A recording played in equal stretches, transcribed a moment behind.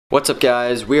What's up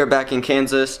guys, we are back in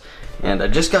Kansas and I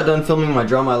just got done filming my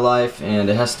Draw My Life and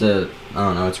it has to, I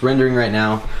don't know, it's rendering right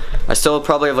now. I still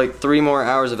probably have like 3 more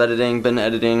hours of editing, been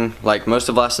editing like most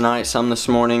of last night, some this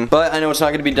morning, but I know it's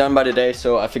not going to be done by today,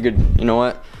 so I figured, you know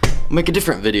what, I'll make a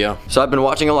different video. So I've been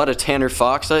watching a lot of Tanner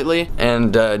Fox lately,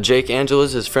 and Jake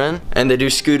Angela's his friend, and they do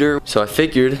scooter, so I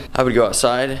figured I would go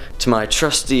outside to my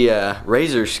trusty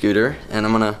Razor scooter, and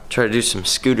I'm gonna try to do some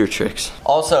scooter tricks.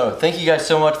 Also, thank you guys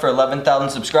so much for 11,000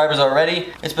 subscribers already.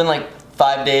 It's been like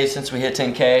 5 days since we hit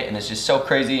 10K, and it's just so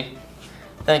crazy.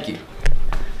 Thank you.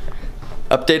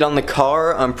 Update on the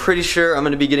car, I'm pretty sure I'm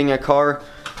gonna be getting a car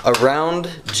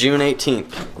around June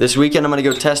 18th. This weekend I'm gonna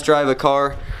go test drive a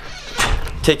car,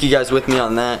 take you guys with me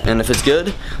on that, and if it's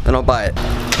good, then I'll buy it.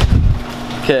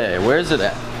 Okay, where's it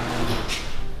at?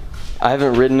 I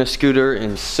haven't ridden a scooter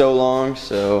in so long,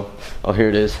 so, oh, here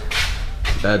it is.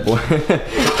 Bad boy.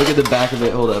 Look at the back of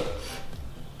it, hold up.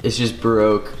 It's just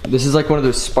broke. This is like one of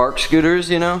those Spark scooters,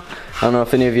 you know? I don't know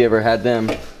if any of you ever had them.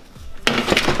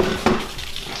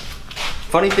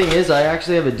 Funny thing is, I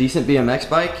actually have a decent BMX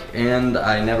bike, and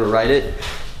I never ride it.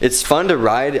 It's fun to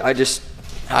ride,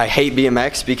 I hate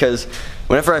BMX because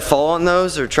whenever I fall on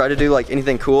those or try to do like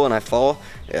anything cool and I fall,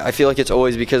 I feel like it's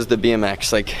always because of the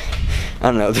BMX. Like, I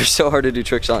don't know, they're so hard to do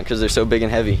tricks on because they're so big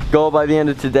and heavy. Goal by the end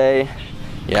of today.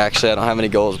 Yeah, actually I don't have any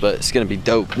goals, but it's gonna be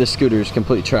dope. This scooter is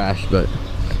complete trash, but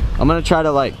I'm gonna try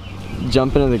to like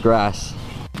jump into the grass.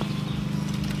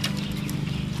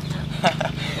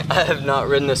 I have not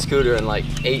ridden a scooter in like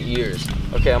 8 years.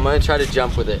 Okay, I'm gonna try to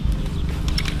jump with it.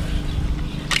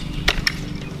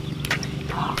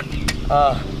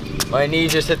 My knee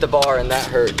just hit the bar and that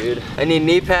hurt, dude. I need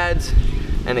knee pads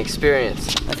and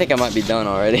experience. I think I might be done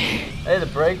already. Hey, the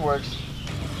brake works.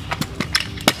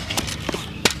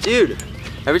 Dude,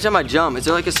 every time I jump, is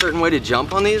there like a certain way to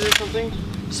jump on these or something?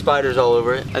 Spiders all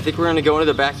over it. I think we're gonna go into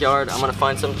the backyard. I'm gonna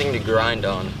find something to grind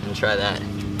on and try that.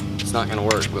 It's not gonna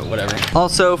work, but whatever.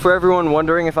 Also, for everyone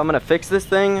wondering if I'm gonna fix this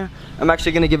thing, I'm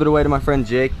actually gonna give it away to my friend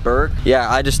Jake Burke. Yeah,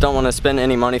 I just don't wanna spend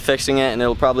any money fixing it, and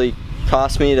it'll probably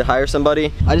cost me to hire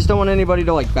somebody. I just don't want anybody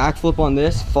to like backflip on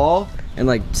this, fall, and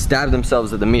like stab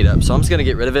themselves at the meetup. So I'm just gonna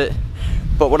get rid of it.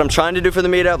 But what I'm trying to do for the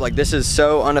meetup, like this is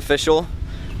so unofficial,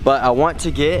 but I want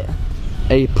to get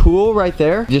a pool right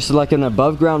there, just like an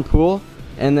above ground pool,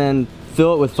 and then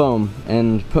fill it with foam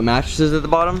and put mattresses at the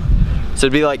bottom. So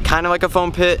it'd be like kind of like a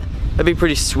foam pit. That'd be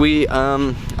pretty sweet. I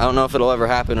don't know if it'll ever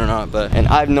happen or not, but, and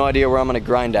I have no idea where I'm gonna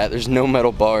grind at. There's no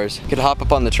metal bars. Could hop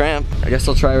up on the tramp. I guess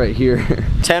I'll try right here.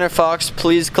 Tanner Fox,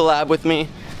 please collab with me.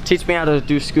 Teach me how to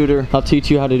do scooter. I'll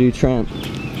teach you how to do tramp.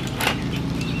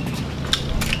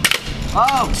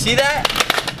 Oh, see that?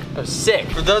 That was sick.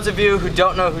 For those of you who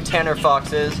don't know who Tanner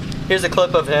Fox is, here's a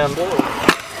clip of him.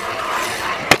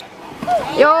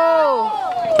 Yo!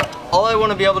 All I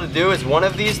want to be able to do is one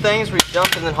of these things where you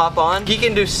jump and then hop on. He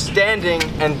can do standing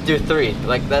and do 3.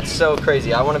 Like, that's so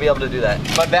crazy. I want to be able to do that.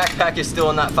 My backpack is still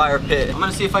in that fire pit. I'm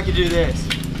gonna see if I can do this.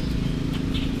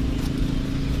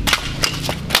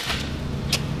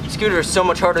 Scooter is so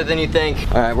much harder than you think.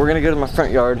 All right, we're gonna go to my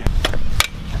front yard.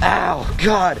 Ow,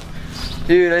 God.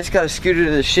 Dude, I just got a scooter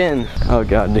to the shin. Oh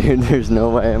God, dude, there's no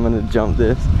way I'm gonna jump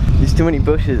this. There's too many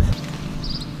bushes.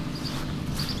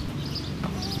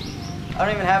 I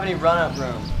don't even have any run-up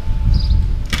room.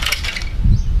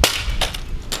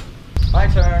 My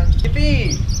turn.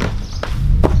 Yippee!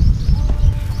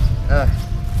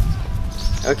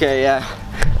 Okay, yeah.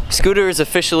 Scooter is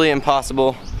officially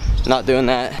impossible. Not doing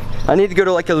that. I need to go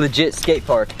to like a legit skate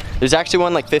park. There's actually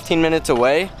one like 15 minutes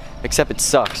away, except it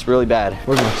sucks really bad.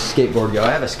 Where's my skateboard go?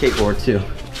 I have a skateboard too.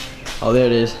 Oh, there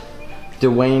it is.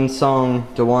 Dewan Song,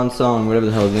 whatever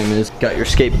the hell his name is. Got your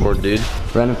skateboard, dude.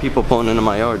 Random people pulling into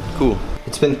my yard. Cool.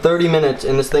 It's been 30 minutes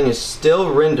and this thing is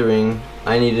still rendering.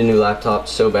 I need a new laptop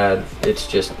so bad. It's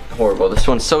just horrible. This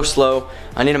one's so slow.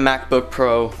 I need a MacBook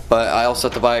Pro, but I also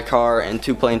have to buy a car and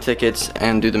 2 plane tickets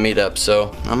and do the meetup,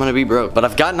 so I'm gonna be broke. But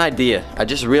I've got an idea. I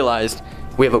just realized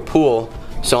we have a pool,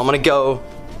 so I'm gonna go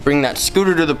bring that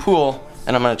scooter to the pool,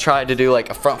 and I'm gonna try to do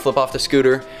like a front flip off the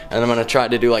scooter, and I'm gonna try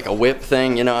to do like a whip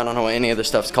thing, you know, I don't know what any of this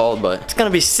stuff's called, but it's gonna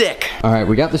be sick. All right,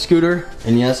 we got the scooter,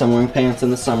 and yes, I'm wearing pants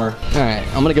in the summer. All right,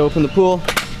 I'm gonna go open the pool.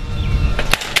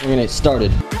 We're gonna get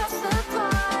started.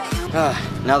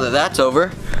 Now that that's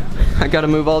over, I gotta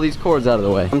move all these cords out of the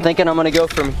way. I'm thinking I'm gonna go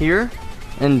from here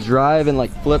and drive and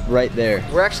like flip right there.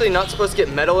 We're actually not supposed to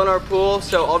get metal in our pool,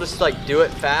 so I'll just like do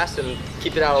it fast and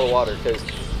keep it out of the water, because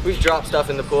we've dropped stuff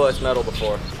in the pool that's metal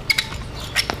before.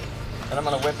 And I'm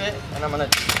gonna whip it, and I'm gonna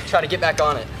try to get back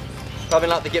on it. Probably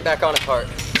not the get back on it part.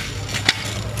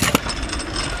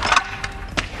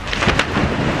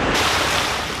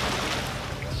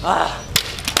 Ah.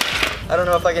 I don't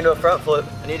know if I can do a front flip.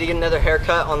 I need to get another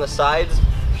haircut on the sides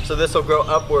so this will grow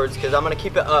upwards because I'm gonna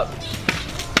keep it up.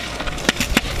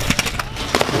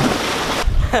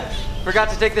 Forgot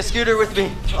to take the scooter with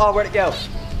me. Oh, where'd it go?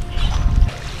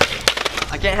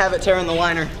 I can't have it tearing the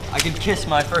liner. I could kiss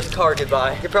my first car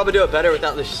goodbye. I could probably do it better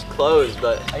without the clothes,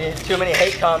 but I get too many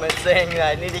hate comments saying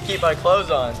that I need to keep my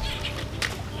clothes on.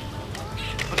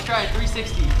 Let's try a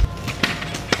 360.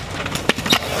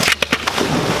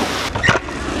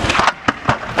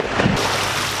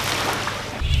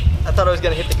 I thought I was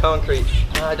gonna hit the concrete.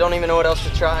 I don't even know what else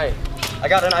to try. I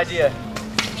got an idea.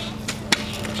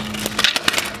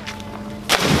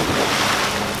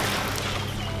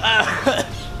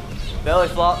 Belly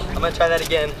flop. I'm gonna try that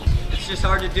again. It's just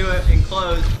hard to do it in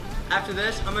clothes. After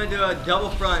this, I'm gonna do a double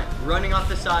front, running off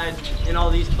the side in all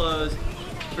these clothes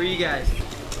for you guys.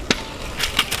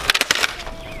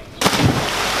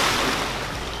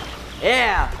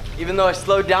 Yeah! Even though I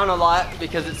slowed down a lot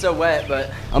because it's so wet, but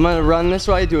I'm gonna run this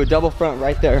way, do a double front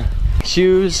right there.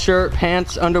 Shoes, shirt,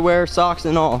 pants, underwear, socks,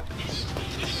 and all.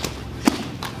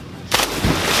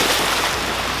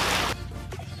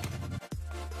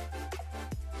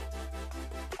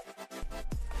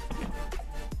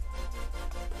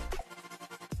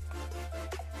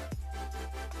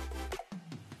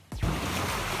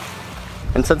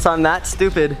 And since I'm that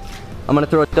stupid, I'm gonna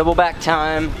throw a double back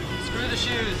time. Screw the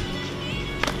shoes.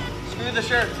 Screw the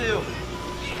shirt too.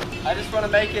 I just wanna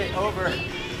make it over.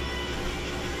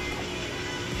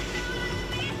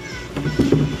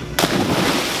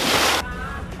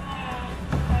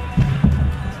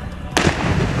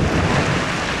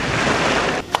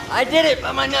 I did it,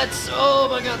 but my nuts. Oh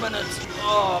my God, my nuts.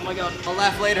 Oh my God. I'll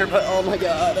laugh later, but oh my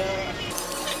God.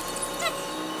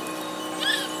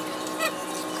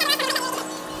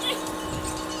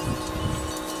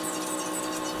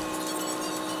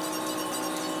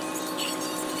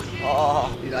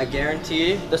 Oh, dude, I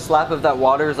guarantee the slap of that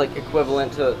water is like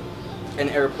equivalent to an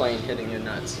airplane hitting your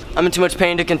nuts. I'm in too much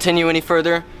pain to continue any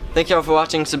further. Thank y'all for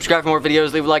watching. Subscribe for more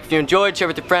videos. Leave a like if you enjoyed. Share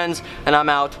with your friends. And I'm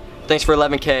out. Thanks for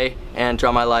 11K and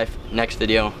Draw My Life. Next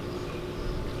video.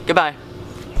 Goodbye.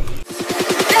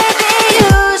 Maybe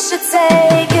you should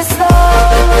take it slow.